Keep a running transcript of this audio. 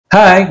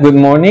Hi, good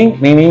morning.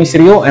 My name is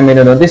Rio. I'm an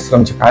endodontist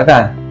from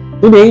Jakarta.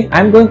 Today,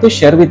 I'm going to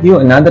share with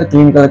you another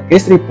clinical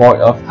case report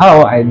of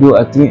how I do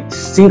a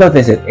single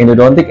visit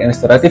endodontic and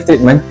restorative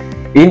treatment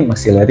in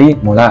maxillary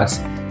molars.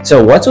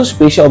 So, what's so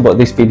special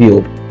about this video?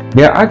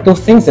 There are two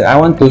things that I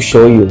want to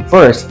show you.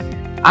 First,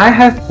 I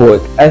have put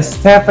a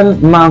 7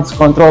 months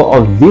control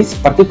of this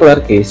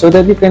particular case so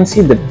that you can see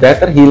the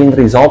better healing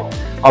result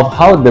of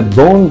how the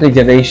bone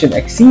regeneration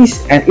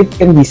exists and it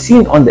can be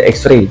seen on the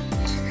x-ray.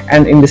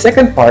 And in the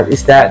second part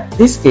is that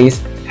this case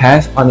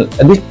has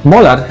this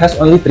molar has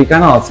only 3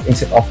 canals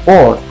instead of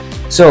 4.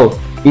 So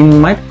in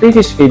my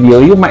previous video,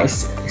 you might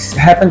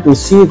happen to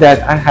see that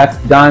I have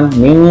done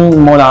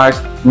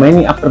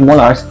many upper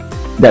molars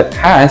that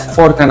has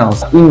 4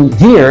 canals. In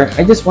here,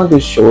 I just want to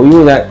show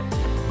you that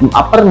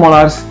upper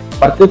molars,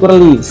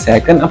 particularly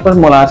second upper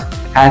molars,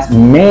 has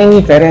many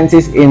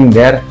variances in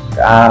their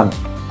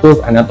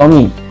tooth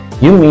anatomy.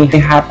 You may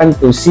happen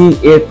to see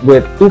it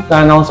with 2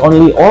 canals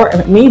only, or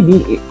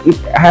maybe it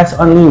has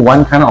only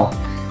 1 canal.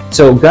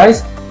 So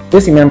guys,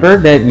 please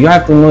remember that you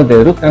have to know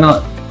the root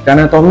canal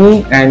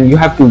anatomy and you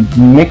have to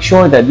make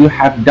sure that you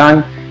have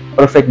done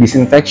perfect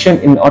disinfection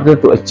in order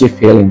to achieve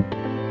healing.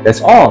 That's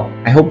all.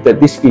 I hope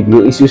that this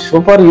video is useful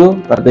for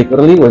you,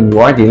 particularly when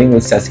you are dealing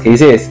with such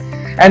cases.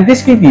 And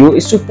this video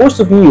is supposed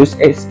to be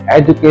used as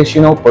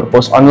educational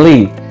purpose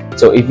only.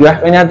 So if you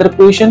have any other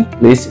question,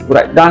 please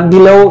write down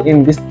below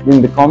in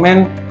the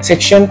comment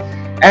section.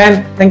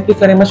 And thank you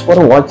very much for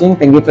watching.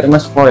 Thank you very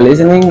much for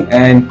listening,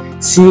 and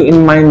see you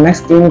in my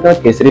next clinical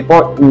case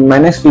report in my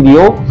next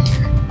video.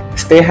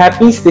 Stay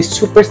happy, stay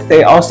super,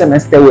 stay awesome,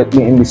 and stay with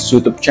me in this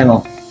YouTube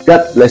channel.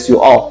 God bless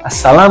you all.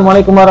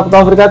 Assalamualaikum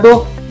warahmatullahi wabarakatuh.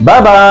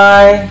 Bye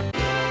bye.